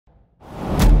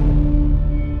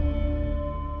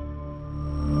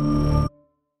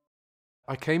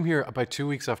I came here about 2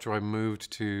 weeks after I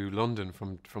moved to London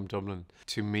from Dublin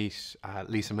to meet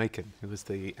Lisa Macon, who was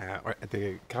the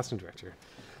casting director.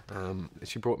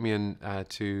 She brought me in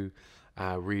to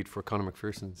read for Conor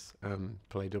McPherson's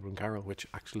play Dublin Carol, which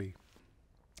actually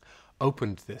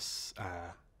opened this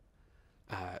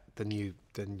the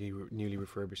newly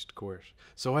refurbished court.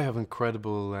 So I have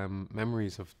incredible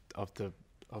memories of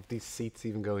these seats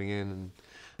even going in, and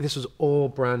this was all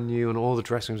brand new, and all the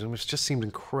dressing rooms, and it just seemed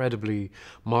incredibly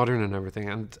modern and everything.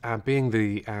 And being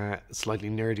the slightly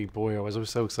nerdy boy I was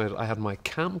so excited. I had my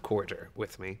camcorder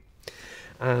with me,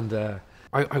 and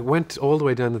I went all the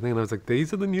way down the thing, and I was like,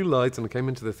 these are the new lights. And I came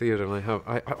into the theatre,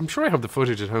 and I'm sure I have the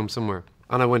footage at home somewhere.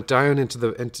 And I went down into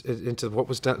what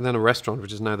was then a restaurant,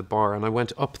 which is now the bar. And I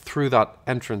went up through that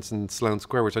entrance in Sloane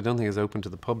Square, which I don't think is open to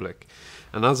the public.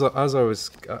 And as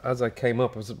I came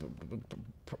up, I was a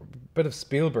bit of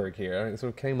Spielberg here. I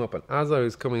sort of came up, and as I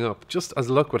was coming up, just as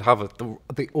luck would have it,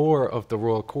 the Oar of the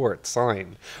Royal Court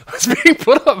sign was being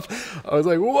put up. I was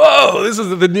like, whoa, this is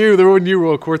the new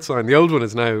Royal Court sign. The old one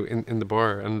is now in the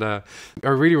bar. And I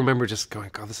really remember just going,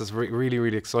 God, this is really,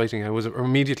 really exciting. I was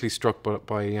immediately struck by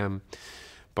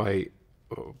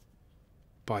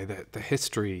the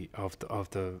history of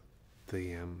the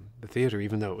theatre,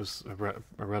 even though it was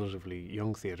a relatively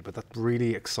young theatre, but that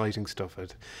really exciting stuff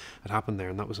had happened there,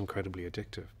 and that was incredibly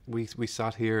addictive. We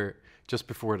sat here just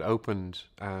before it opened,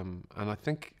 and I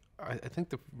think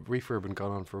the refurb had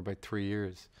gone on for about 3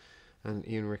 years, and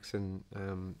Ian Rickson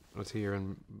was here,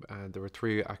 and there were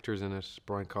 3 actors in it: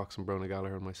 Brian Cox and Brona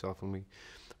Gallagher and myself, and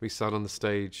we sat on the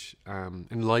stage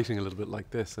in lighting a little bit like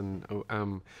this, and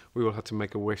we all had to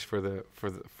make a wish for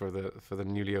the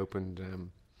newly opened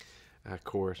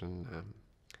court, and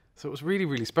so it was really,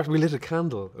 really special. We lit a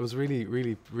candle. It was really,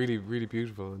 really, really, really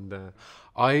beautiful, and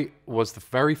I was the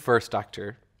very first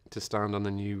actor to stand on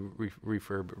the new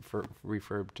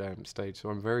refurbed stage, so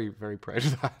I'm very, very proud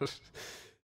of that.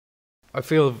 I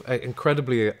feel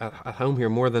incredibly at home here.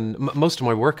 More than most of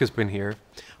my work has been here.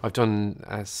 I've done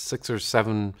 6 or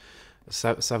 7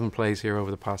 plays here over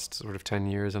the past sort of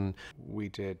 10 years, and we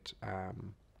did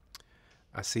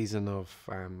a season of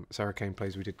Sarah Kane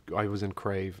plays. I was in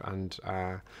Crave, and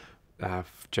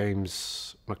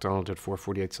James MacDonald did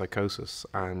 448 Psychosis.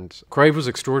 And Crave was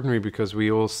extraordinary because we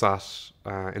all sat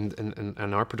in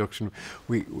our production.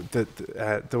 The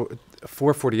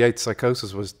 448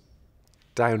 Psychosis was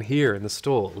down here in the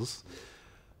stalls.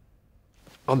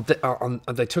 And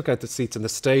they took out the seats, and the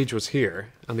stage was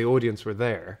here, and the audience were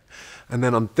there. And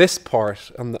then on this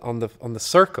part, on the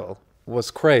circle,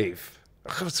 was Crave.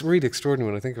 It's really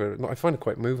extraordinary when I think about it. I find it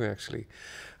quite moving, actually.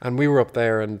 And we were up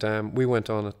there, and we went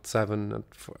on at 7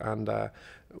 and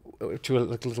to a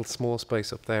little small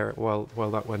space up there while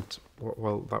that went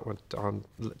on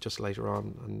just later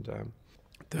on.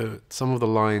 And some of the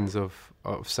lines of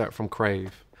set from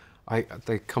Crave,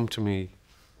 they come to me,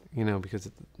 because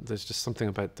there's just something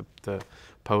about the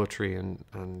poetry,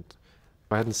 and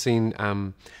I hadn't seen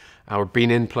or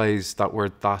been in plays that were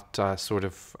that sort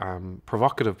of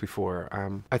provocative before.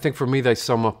 I think for me they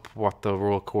sum up what the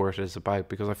Royal Court is about,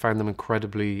 because I found them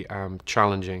incredibly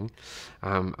challenging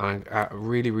and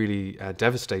really, really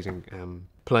devastating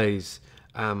plays.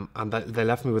 And they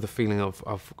left me with a feeling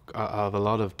of a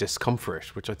lot of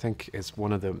discomfort, which I think is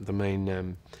one of the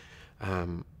main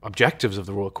objectives of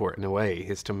the Royal Court, in a way,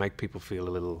 is to make people feel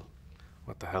a little,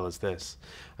 what the hell is this?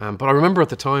 But I remember at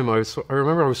the time, I was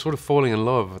sort of falling in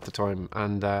love at the time,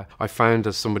 and I found,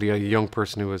 as somebody, a young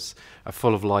person who was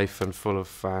full of life and full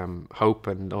of hope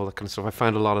and all that kind of stuff, I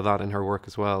found a lot of that in her work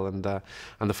as well, and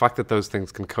the fact that those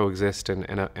things can coexist in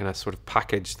a sort of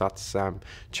package that's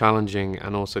challenging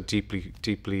and also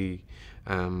deeply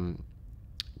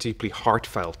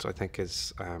heartfelt, I think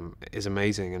is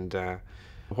amazing. And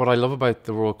what I love about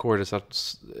the Royal Court is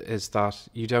that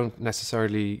you don't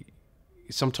necessarily.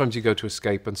 Sometimes you go to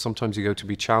escape, and sometimes you go to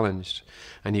be challenged,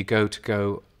 and you go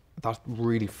that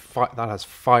really that has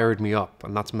fired me up,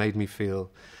 and that's made me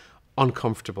feel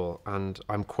uncomfortable, and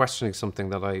I'm questioning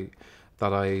something that I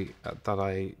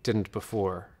didn't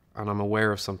before, and I'm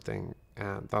aware of something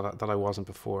that I wasn't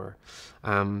before.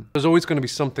 There's always going to be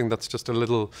something that's just a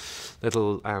little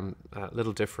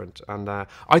different, and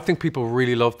I think people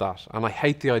really love that. And I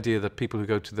hate the idea that people who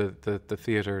go to the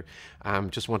theatre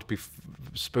just want to be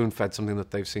spoon-fed something that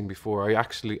they've seen before.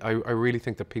 I really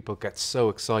think that people get so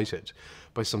excited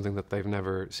by something that they've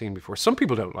never seen before. Some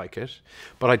people don't like it,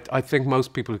 but I think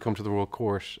most people who come to the Royal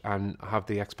Court and have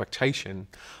the expectation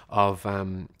of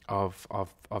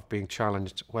being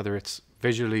challenged, whether it's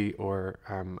visually or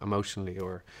emotionally,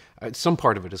 or some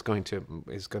part of it is going to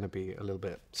be a little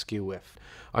bit skew with.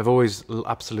 I've always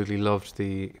absolutely loved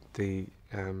the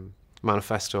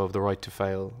manifesto of the right to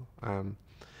fail,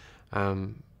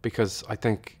 because I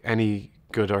think any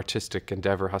good artistic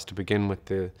endeavor has to begin with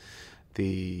the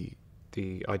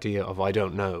idea of I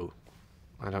don't know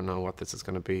what this is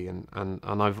going to be, and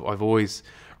I've always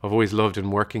loved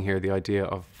in working here the idea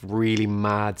of really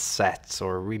mad sets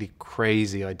or really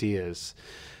crazy ideas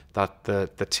that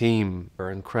the team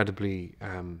are incredibly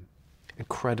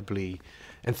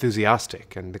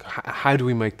enthusiastic, and how do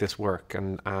we make this work,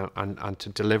 and to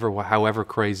deliver however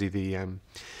crazy the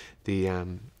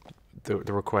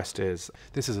request is.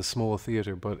 This is a small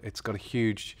theatre, but it's got a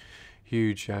huge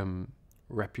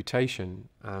reputation,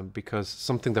 because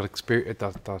something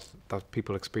that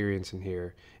people experience in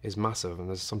here is massive, and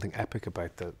there's something epic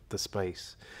about the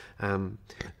space.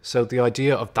 So the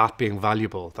idea of that being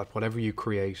valuable, that whatever you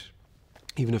create,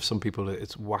 even if some people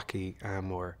it's wacky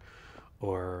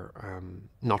or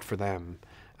not for them,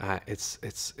 it's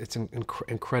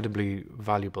incredibly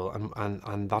valuable,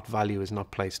 and that value is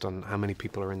not placed on how many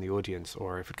people are in the audience,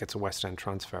 or if it gets a West End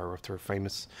transfer, or if there are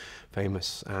famous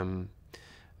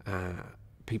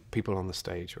people on the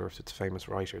stage, or if it's a famous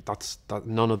writer.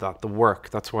 None of that. The work.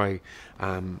 That's why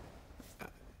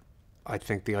I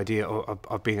think the idea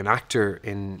of being an actor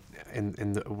in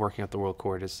the working at the World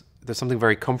Court is, there's something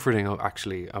very comforting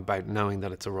actually about knowing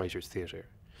that it's a writer's theatre,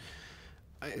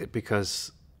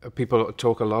 because people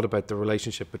talk a lot about the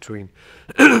relationship between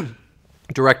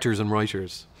directors and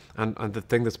writers, and the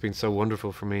thing that's been so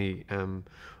wonderful for me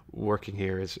working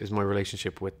here is my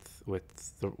relationship with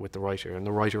the writer and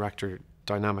the writer-actor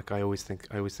dynamic. I always think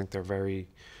they're very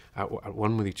at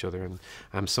one with each other,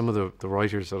 and some of the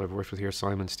writers that I've worked with here,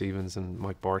 Simon Stevens and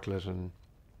Mike Bartlett and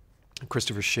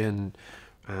Christopher Shin,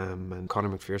 and Conor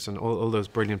McPherson, all those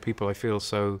brilliant people, I feel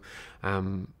so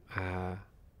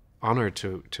honoured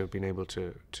to have been able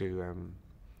to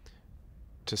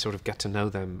sort of get to know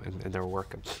them in their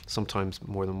work, and sometimes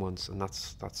more than once, and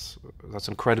that's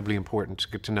incredibly important to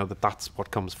get to know that that's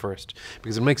what comes first,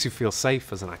 because it makes you feel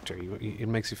safe as an actor. It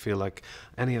makes you feel like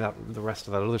any of that, the rest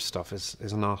of that other stuff is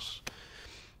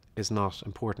not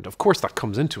important. Of course, that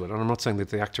comes into it, and I'm not saying that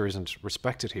the actor isn't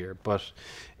respected here, but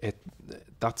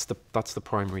that's the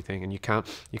primary thing, and you can't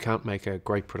make a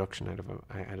great production out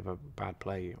of a bad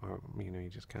play, or you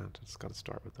just can't. It's got to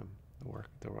start with the work,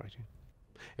 the writing.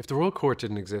 If the Royal Court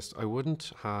didn't exist, I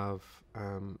wouldn't have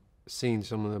seen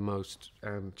some of the most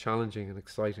challenging and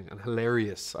exciting and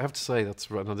hilarious, I have to say, that's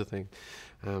another thing,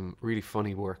 really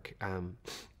funny work that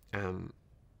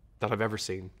I've ever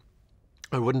seen.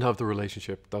 I wouldn't have the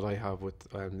relationship that I have with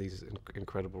these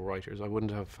incredible writers. I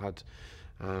wouldn't have had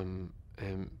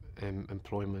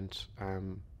employment.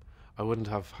 I wouldn't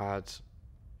have had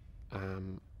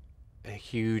a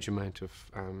huge amount of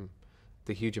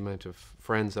the huge amount of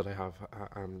friends that I have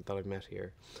that I've met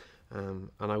here, and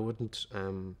I wouldn't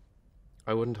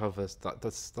have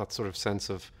that sort of sense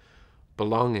of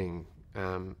belonging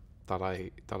that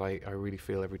I really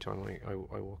feel every time I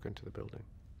walk into the building.